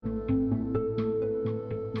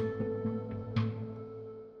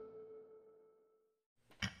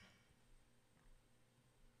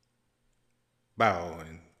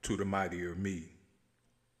bowing to the mightier me,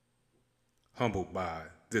 humbled by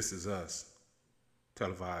This Is Us,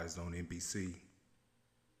 televised on NBC.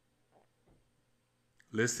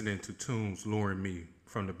 Listening to tunes luring me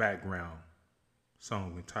from the background,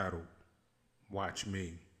 song entitled Watch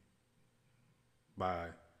Me by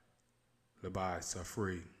Labai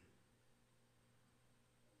Safri.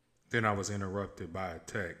 Then I was interrupted by a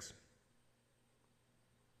text.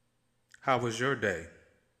 How was your day?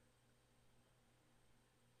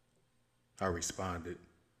 I responded,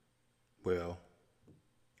 well,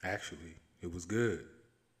 actually, it was good.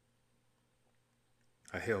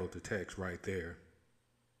 I held the text right there,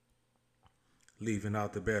 leaving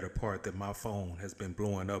out the better part that my phone has been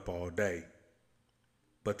blowing up all day.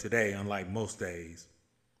 But today, unlike most days,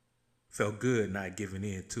 felt good not giving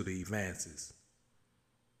in to the advances.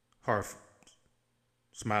 Heart,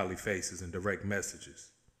 smiley faces, and direct messages.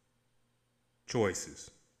 Choices.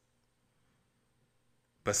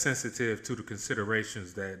 But sensitive to the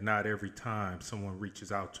considerations that not every time someone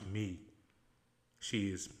reaches out to me,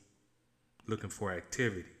 she is looking for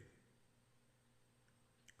activity.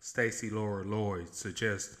 Stacy Laura Lloyd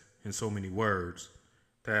suggests in so many words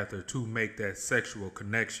that after two make that sexual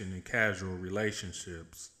connection in casual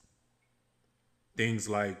relationships, things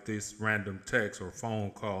like this random text or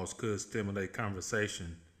phone calls could stimulate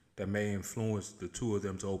conversation that may influence the two of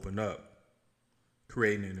them to open up,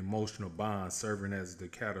 creating an emotional bond serving as the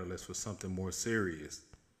catalyst for something more serious,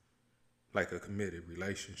 like a committed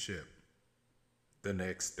relationship, the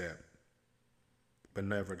next step. But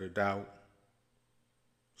never to doubt,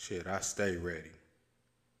 shit, I stay ready.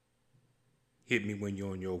 Hit me when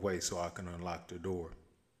you're on your way so I can unlock the door.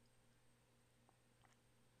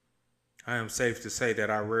 I am safe to say that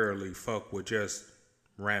I rarely fuck with just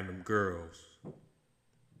random girls.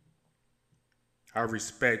 I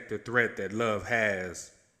respect the threat that love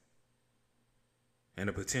has and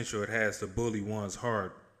the potential it has to bully one's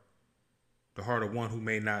heart, the heart of one who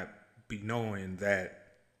may not be knowing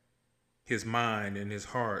that his mind and his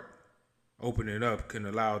heart opening up can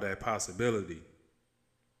allow that possibility.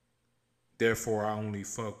 Therefore, I only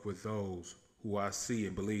fuck with those who I see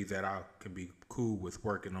and believe that I can be cool with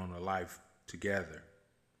working on a life together,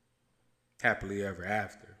 happily ever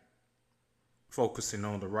after, focusing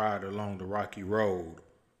on the ride along the rocky road,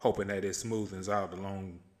 hoping that it smoothens out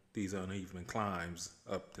along these uneven climbs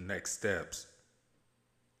up the next steps.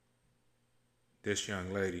 This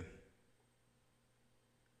young lady,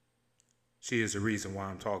 she is the reason why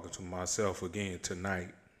I'm talking to myself again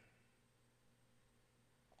tonight.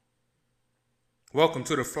 Welcome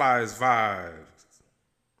to the Flyers Vibes,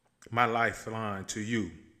 my lifeline to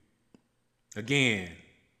you. Again,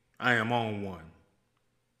 I am on one.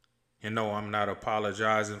 And no, I'm not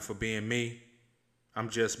apologizing for being me. I'm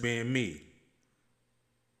just being me.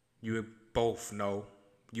 You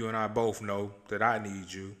and I both know that I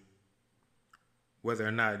need you, whether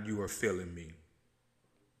or not you are feeling me.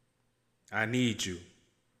 I need you.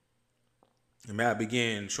 And may I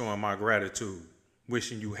begin showing my gratitude,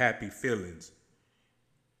 wishing you happy feelings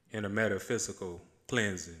and a metaphysical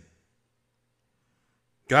cleansing.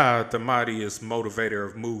 God, the mightiest motivator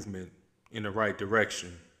of movement in the right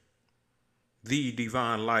direction, the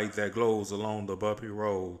divine light that glows along the bumpy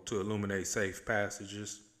road to illuminate safe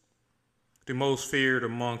passages, the most feared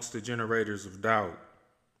amongst the generators of doubt,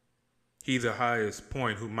 he the highest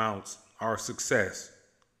point who mounts our success,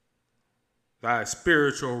 thy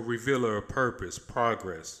spiritual revealer of purpose,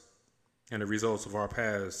 progress, and the results of our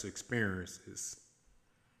past experiences.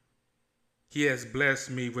 He has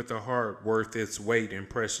blessed me with a heart worth its weight in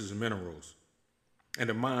precious minerals, and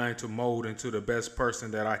a mind to mold into the best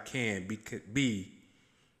person that I can be,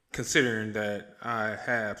 considering that I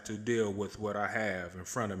have to deal with what I have in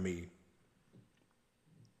front of me.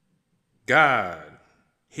 God,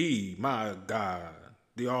 he, my God,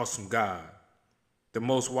 the awesome God, the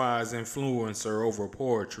most wise influencer over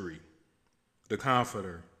poetry, the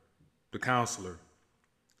comforter, the counselor,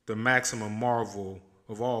 the maximum marvel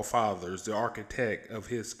of all fathers, the architect of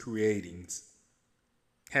his creatings,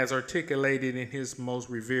 has articulated in his most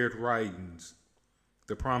revered writings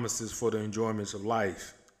the promises for the enjoyments of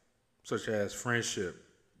life, such as friendship,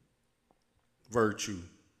 virtue,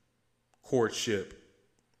 courtship,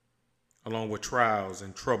 along with trials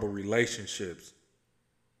and troubled relationships,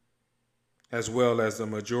 as well as the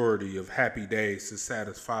majority of happy days to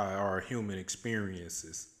satisfy our human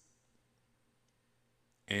experiences.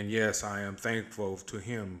 And yes, I am thankful to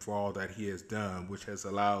him for all that he has done, which has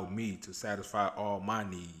allowed me to satisfy all my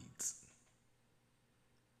needs.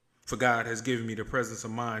 For God has given me the presence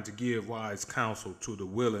of mind to give wise counsel to the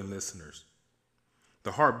willing listeners,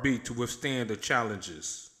 the heartbeat to withstand the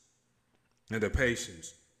challenges, and the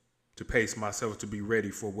patience to pace myself to be ready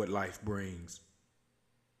for what life brings.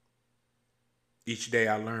 Each day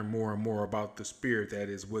I learn more and more about the spirit that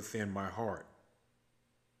is within my heart.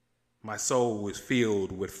 My soul is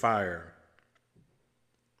filled with fire,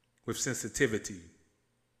 with sensitivity,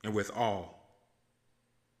 and with awe.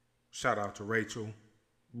 Shout out to Rachel,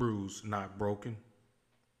 bruised, not broken.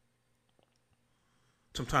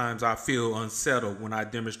 Sometimes I feel unsettled when I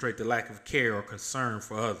demonstrate the lack of care or concern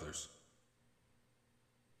for others.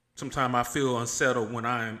 Sometimes I feel unsettled when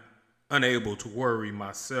I am unable to worry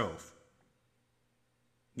myself.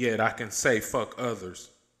 Yet I can say fuck others.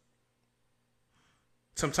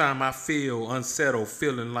 Sometimes I feel unsettled,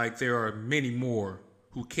 feeling like there are many more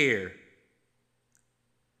who care,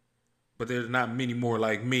 but there's not many more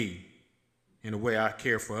like me in the way I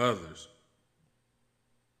care for others.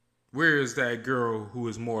 Where is that girl who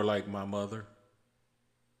is more like my mother?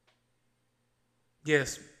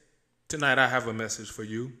 Yes, tonight I have a message for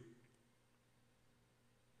you.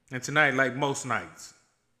 And tonight, like most nights,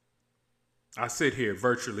 I sit here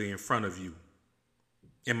virtually in front of you,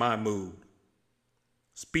 in my mood,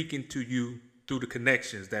 speaking to you through the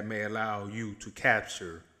connections that may allow you to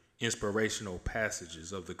capture inspirational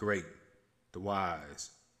passages of the great, the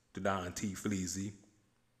wise, the Don T. Fleazy.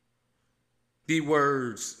 The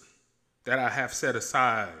words that I have set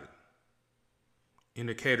aside,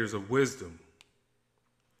 indicators of wisdom.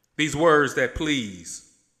 These words that please,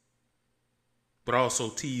 but also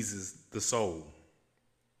teases the soul.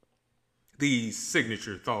 These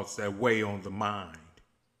signature thoughts that weigh on the mind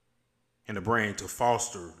and the brain to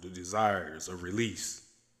foster the desires of release,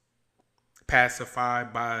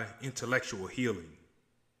 pacified by intellectual healing,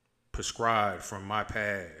 prescribed from my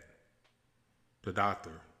pad, the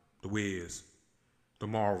doctor, the whiz, the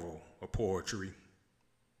marvel of poetry.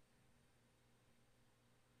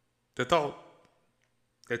 The thought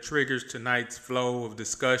that triggers tonight's flow of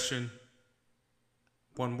discussion,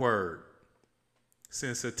 one word: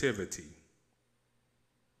 sensitivity.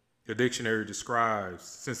 The dictionary describes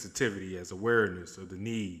sensitivity as awareness of the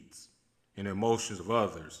needs and emotions of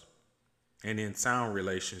others. And in sound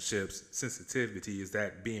relationships, sensitivity is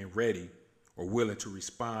that being ready or willing to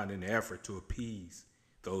respond in an effort to appease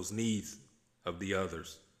those needs of the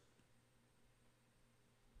others.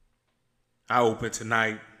 I open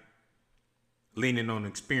tonight leaning on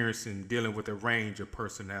experience in dealing with a range of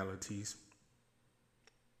personalities.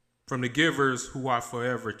 From the givers who I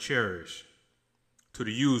forever cherish to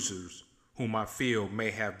the users whom I feel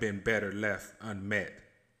may have been better left unmet.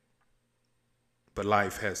 But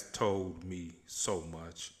life has told me so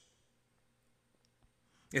much.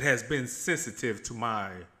 It has been sensitive to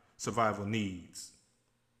my survival needs.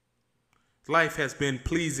 Life has been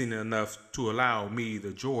pleasing enough to allow me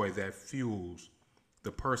the joy that fuels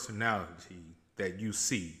the personality that you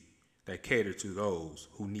see that cater to those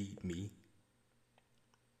who need me.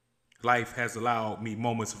 Life has allowed me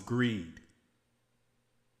moments of greed,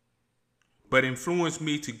 but influenced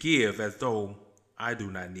me to give as though I do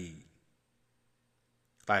not need.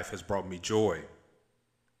 Life has brought me joy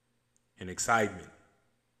and excitement.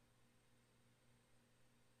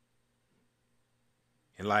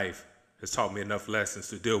 And life has taught me enough lessons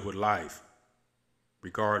to deal with life,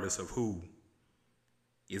 regardless of who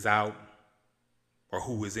is out or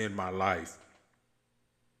who is in my life.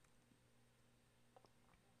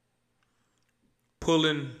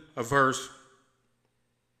 Pulling a verse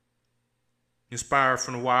inspired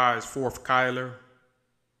from the wise fourth Kyler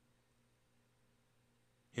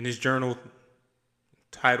in his journal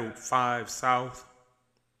titled 5 South.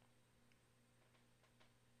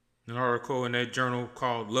 An article in that journal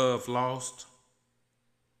called Love Lost.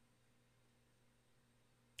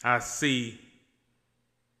 I see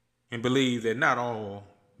and believe that not all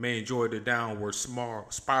may enjoy the downward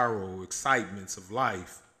spiral excitements of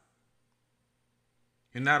life,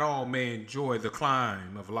 and not all may enjoy the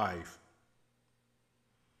climb of life.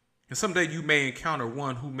 And someday you may encounter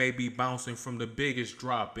one who may be bouncing from the biggest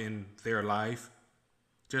drop in their life,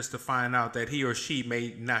 just to find out that he or she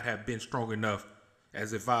may not have been strong enough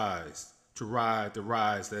as advised to ride the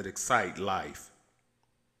rides that excite life.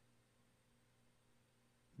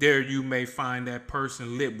 There you may find that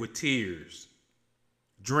person lit with tears,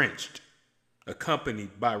 drenched,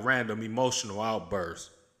 accompanied by random emotional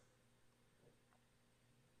outbursts.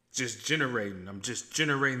 I'm just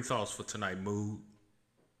generating thoughts for tonight, mood.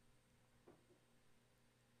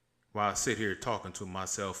 While I sit here talking to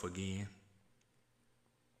myself again.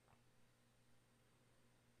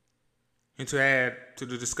 And to add to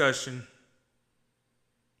the discussion,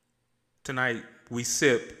 tonight we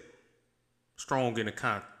sip strong in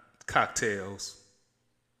the cocktails.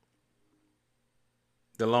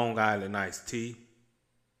 the Long Island iced tea,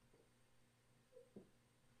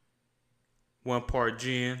 1 part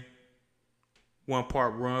gin, 1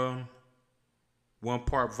 part rum, 1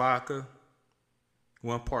 part vodka,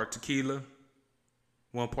 1 part tequila,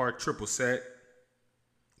 1 part triple sec,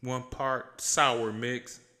 1 part sour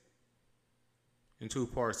mix, and 2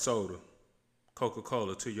 parts soda,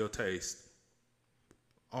 Coca-Cola to your taste.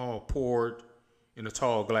 All poured in a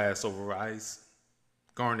tall glass over ice,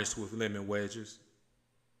 garnished with lemon wedges.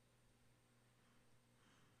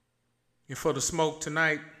 And for the smoke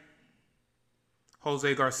tonight,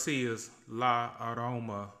 Jose Garcia's La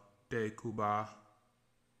Aroma de Cuba,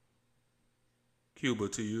 Cuba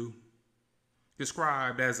to you,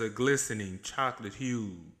 described as a glistening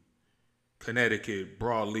chocolate-hued Connecticut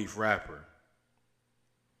broadleaf wrapper,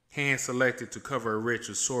 hand-selected to cover a rich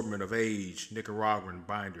assortment of aged Nicaraguan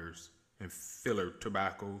binders and filler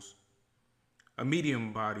tobaccos, a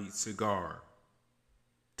medium-bodied cigar,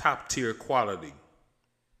 top-tier quality,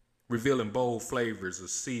 revealing bold flavors of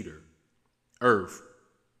cedar, earth,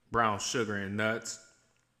 brown sugar, and nuts,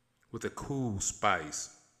 with a cool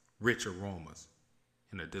spice, rich aromas,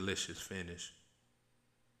 and a delicious finish.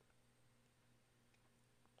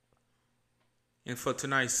 And for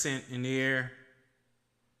tonight's scent in the air,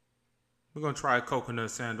 we're going to try coconut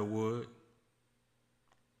sandalwood,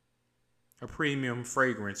 a premium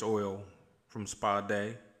fragrance oil from Spa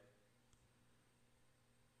Day,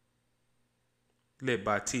 lit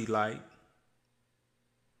by Tea Light.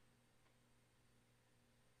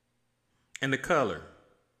 And the color,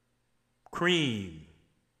 cream.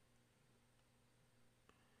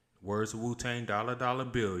 Words of Wu-Tang, dollar, dollar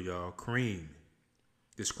bill, y'all, cream.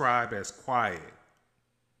 Described as quiet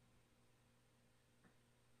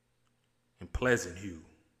and pleasant hue,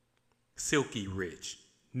 silky rich,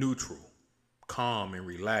 neutral, calm and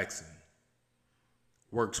relaxing.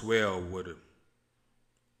 Works well with a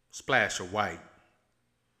splash of white,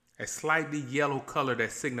 a slightly yellow color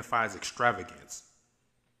that signifies extravagance,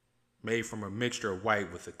 made from a mixture of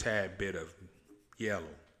white with a tad bit of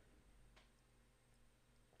yellow.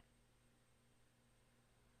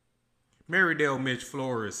 Marydale Mitch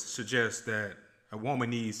Flores suggests that a woman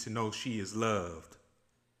needs to know she is loved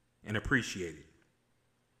and appreciated,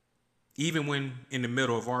 even when in the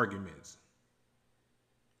middle of arguments,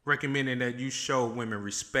 recommending that you show women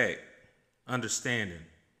respect, understanding,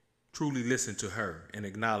 truly listen to her and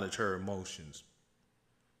acknowledge her emotions,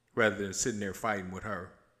 rather than sitting there fighting with her.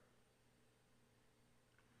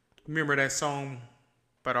 Remember that song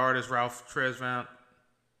by the artist Ralph Tresvant?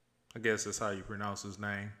 I guess that's how you pronounce his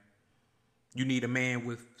name. You need a man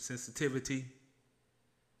with sensitivity.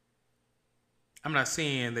 I'm not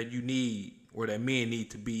saying that you need or that men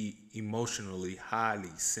need to be emotionally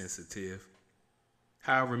highly sensitive.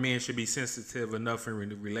 However, men should be sensitive enough in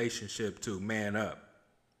the relationship to man up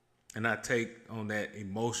and not take on that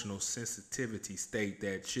emotional sensitivity state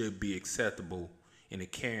that should be acceptable in the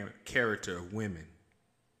character of women.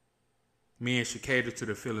 Men should cater to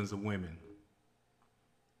the feelings of women.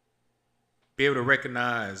 Be able to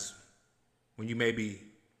recognize when you may be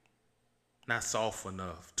not soft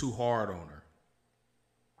enough, too hard on her,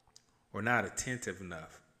 or not attentive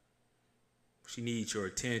enough. She needs your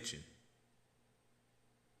attention.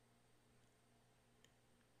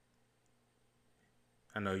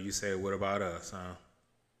 I know you said, what about us, huh?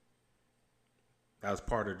 That was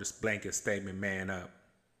part of this blanket statement, man up.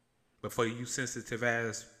 But for you sensitive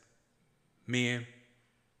ass men,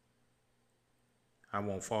 I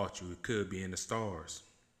won't fault you. It could be in the stars.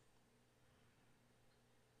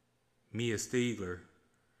 Mia Stiegler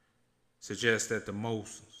suggests that the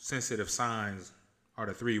most sensitive signs are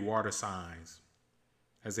the 3 water signs,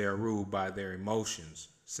 as they are ruled by their emotions,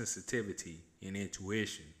 sensitivity, and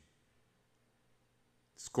intuition.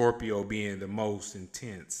 Scorpio being the most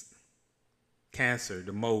intense, Cancer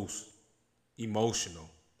the most emotional,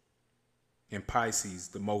 and Pisces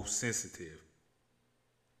the most sensitive.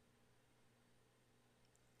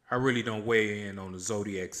 I really don't weigh in on the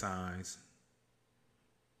zodiac signs,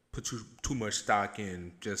 put too much stock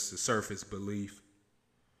in just the surface belief.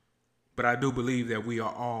 But I do believe that we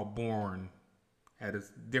are all born at a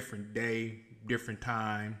different day, different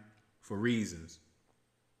time, for reasons.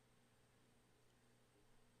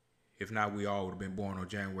 If not, we all would have been born on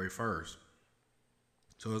January 1st.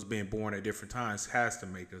 So us being born at different times has to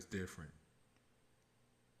make us different.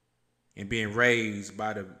 And being raised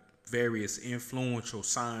by the various influential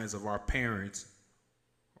signs of our parents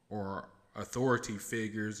or authority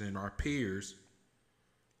figures and our peers,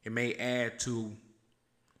 it may add to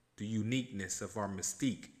the uniqueness of our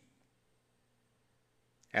mystique.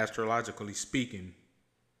 Astrologically speaking,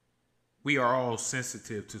 we are all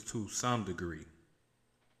sensitive to some degree.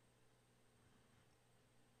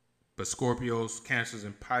 But Scorpios, Cancers,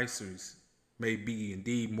 and Pisces may be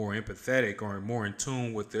indeed more empathetic or more in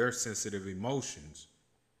tune with their sensitive emotions.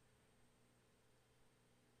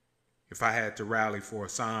 If I had to rally for a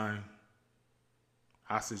sign,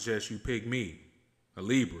 I suggest you pick me, a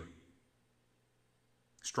Libra.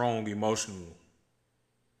 Strong emotional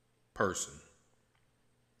person.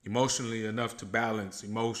 Emotionally enough to balance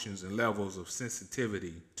emotions and levels of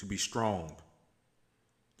sensitivity to be strong,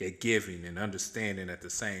 yet giving and understanding at the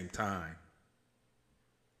same time.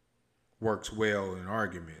 Works well in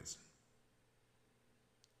arguments,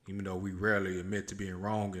 even though we rarely admit to being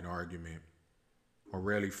wrong in argument or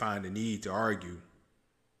rarely find the need to argue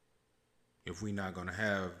if we're not going to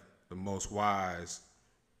have the most wise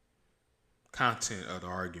content of the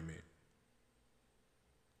argument.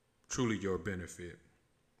 Truly your benefit.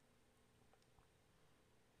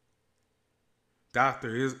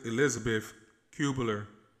 Dr. Elizabeth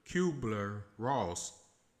Kubler-Ross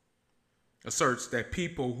asserts that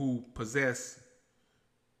people who possess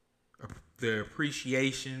the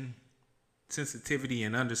appreciation, sensitivity,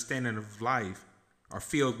 and understanding of life are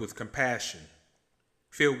filled with compassion,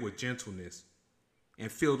 filled with gentleness,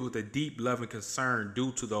 and filled with a deep love and concern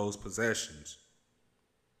due to those possessions.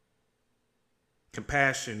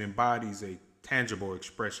 Compassion embodies a tangible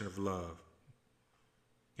expression of love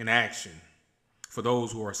in action for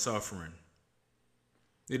those who are suffering.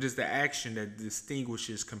 It is the action that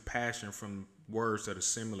distinguishes compassion from words that are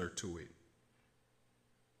similar to it,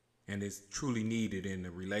 and is truly needed in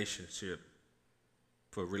a relationship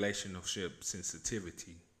for relationship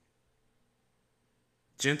sensitivity.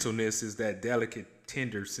 Gentleness is that delicate,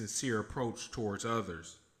 tender, sincere approach towards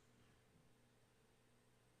others,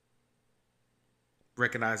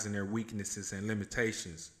 recognizing their weaknesses and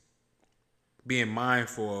limitations, being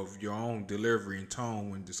mindful of your own delivery and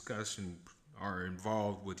tone when discussions are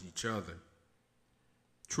involved with each other.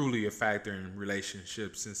 Truly a factor in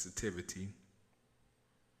relationship sensitivity.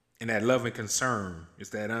 And that love and concern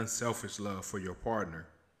is that unselfish love for your partner.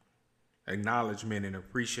 Acknowledgement and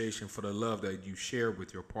appreciation for the love that you share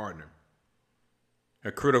with your partner.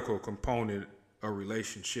 A critical component of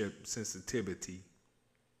relationship sensitivity.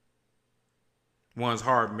 One's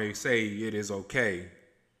heart may say it is okay,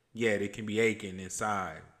 yet it can be aching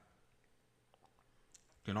inside.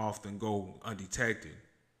 Can often go undetected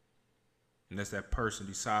unless that person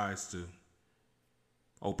decides to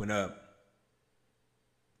open up,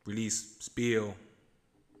 release, spill,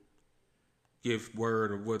 give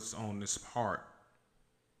word of what's on this heart.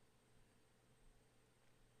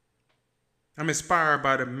 I'm inspired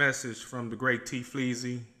by the message from the great T.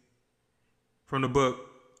 Fleazy from the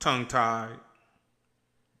book Tongue Tied,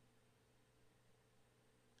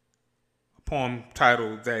 a poem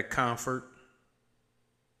titled That Comfort.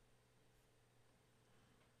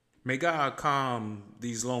 May God calm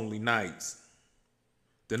these lonely nights,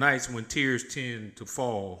 the nights when tears tend to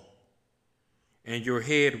fall, and your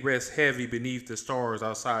head rests heavy beneath the stars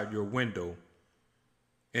outside your window,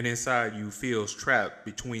 and inside you feels trapped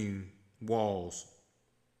between walls.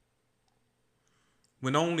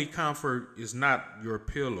 When only comfort is not your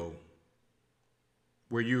pillow,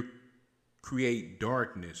 where you create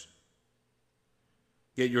darkness,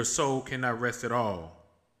 yet your soul cannot rest at all.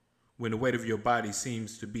 When the weight of your body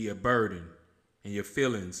seems to be a burden and your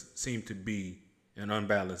feelings seem to be an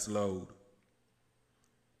unbalanced load.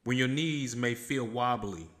 When your knees may feel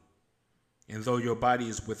wobbly, and though your body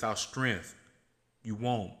is without strength, you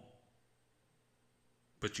won't,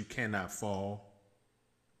 but you cannot fall.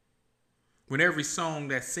 When every song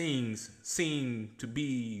that sings seems to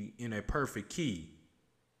be in a perfect key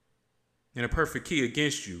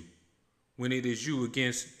against you, when it is you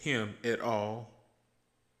against him at all.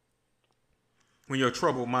 When your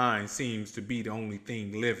troubled mind seems to be the only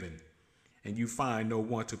thing living, and you find no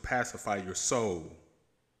one to pacify your soul.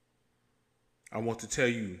 I want to tell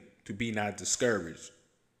you to be not discouraged.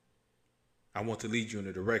 I want to lead you in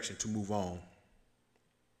a direction to move on.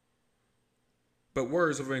 But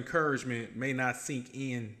words of encouragement may not sink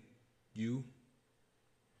in you.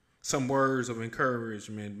 Some words of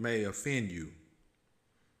encouragement may offend you.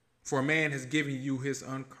 For a man has given you his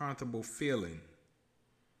uncomfortable feeling.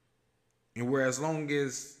 And where as long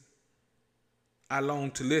as I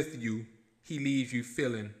long to lift you, he leaves you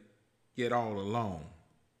feeling yet all alone.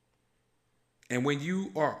 And when you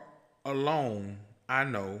are alone, I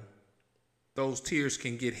know those tears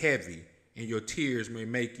can get heavy and your tears may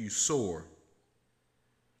make you sore.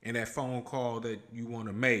 And that phone call that you want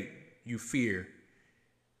to make, you fear,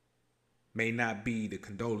 may not be the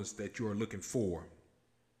condolence that you are looking for.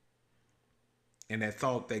 And that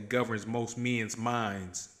thought that governs most men's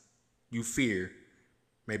minds, you fear,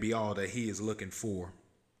 may be all that he is looking for.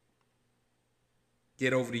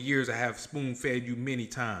 Yet over the years I have spoon-fed you many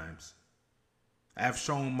times. I have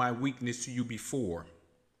shown my weakness to you before.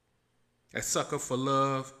 A sucker for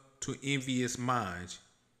love to envious minds,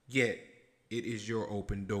 yet it is your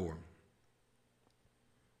open door.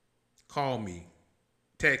 Call me,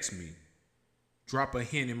 text me, drop a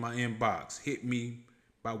hint in my inbox, hit me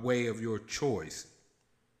by way of your choice.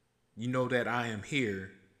 You know that I am here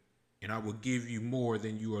and I will give you more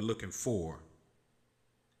than you are looking for.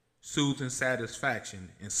 Soothing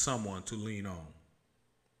satisfaction and someone to lean on.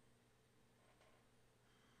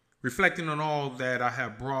 Reflecting on all that I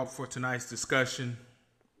have brought for tonight's discussion,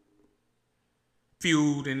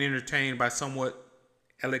 fueled and entertained by somewhat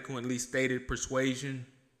eloquently stated persuasion,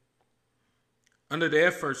 under the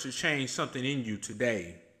efforts to change something in you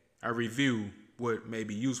today, I review what may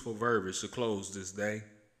be useful verbiage to close this day.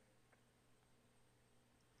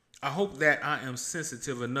 I hope that I am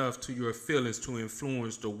sensitive enough to your feelings to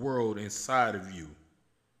influence the world inside of you,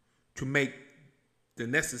 to make the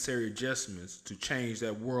necessary adjustments to change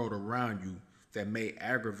that world around you that may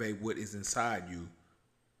aggravate what is inside you,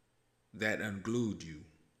 that unglued you,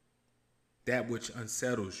 that which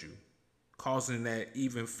unsettles you, causing that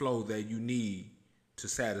even flow that you need to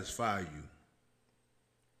satisfy you.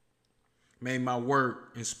 May my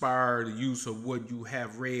work inspire the use of what you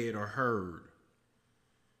have read or heard.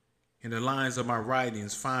 In the lines of my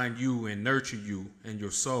writings, find you and nurture you and your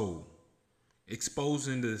soul,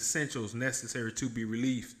 exposing the essentials necessary to be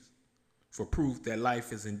released for proof that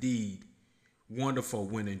life is indeed wonderful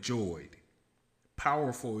when enjoyed,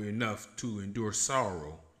 powerful enough to endure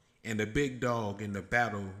sorrow, and the big dog in the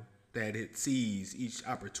battle that it sees each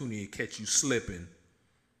opportunity to catch you slipping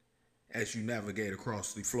as you navigate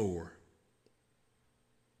across the floor.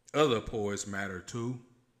 Other poets matter too.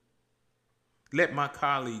 Let my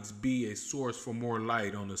colleagues be a source for more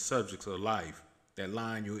light on the subjects of life that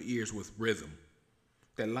line your ears with rhythm,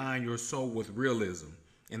 that line your soul with realism,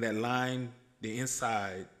 and that line the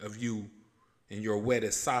inside of you and your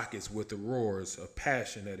wetted sockets with the roars of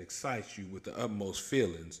passion that excites you with the utmost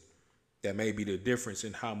feelings that may be the difference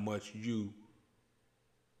in how much you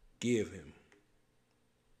give him.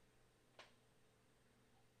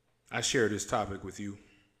 I share this topic with you.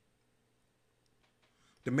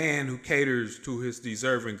 The man who caters to his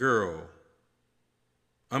deserving girl,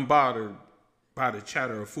 unbothered by the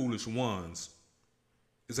chatter of foolish ones,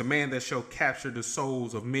 is a man that shall capture the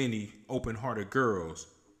souls of many open-hearted girls.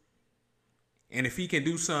 And if he can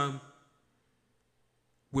do so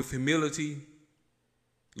with humility,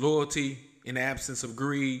 loyalty, and the absence of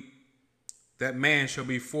greed, that man shall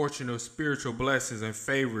be fortunate of spiritual blessings and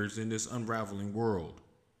favors in this unraveling world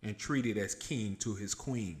and treated as king to his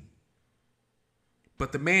queen.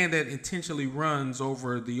 But the man that intentionally runs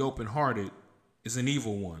over the open-hearted is an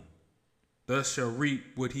evil one. Thus shall reap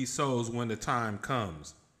what he sows when the time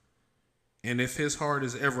comes. And if his heart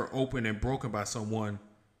is ever open and broken by someone,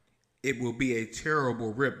 it will be a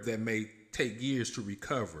terrible rip that may take years to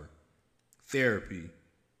recover, therapy,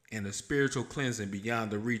 and a spiritual cleansing beyond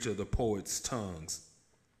the reach of the poet's tongues.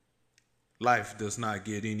 Life does not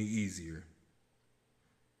get any easier.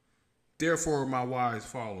 Therefore, my wise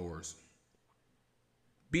followers,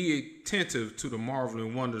 be attentive to the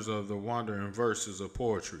marveling wonders of the wandering verses of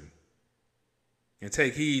poetry, and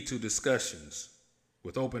take heed to discussions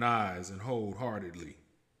with open eyes and wholeheartedly.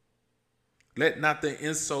 Let not the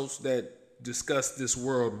insults that disgust this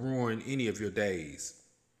world ruin any of your days.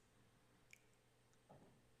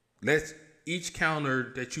 Let each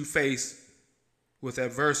counter that you face with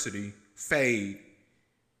adversity fade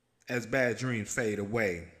as bad dreams fade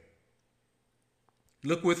away.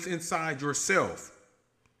 Look within inside yourself,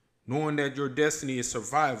 knowing that your destiny is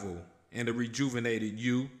survival and a rejuvenated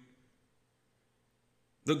you.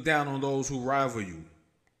 Look down on those who rival you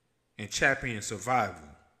and champion survival.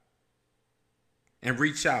 And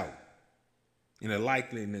reach out in the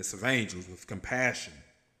likeliness of angels with compassion.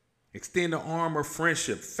 Extend the arm of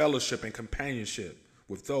friendship, fellowship, and companionship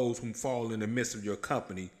with those who fall in the midst of your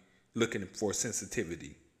company looking for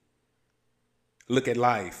sensitivity. Look at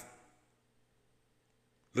life.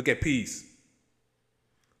 Look at peace.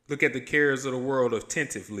 Look at the cares of the world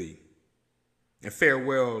attentively, and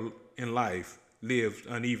farewell in life lived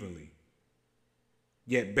unevenly,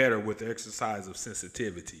 yet better with the exercise of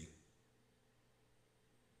sensitivity.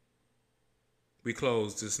 We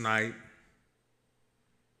close this night.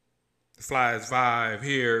 The Fly's vibe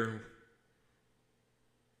here,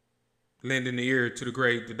 lending the ear to the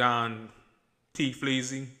great Don T.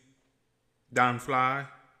 Fleazy, Don Fly,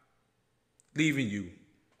 leaving you,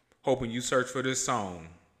 hoping you search for this song,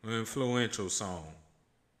 an influential song,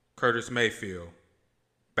 Curtis Mayfield,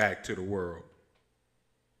 Back to the World.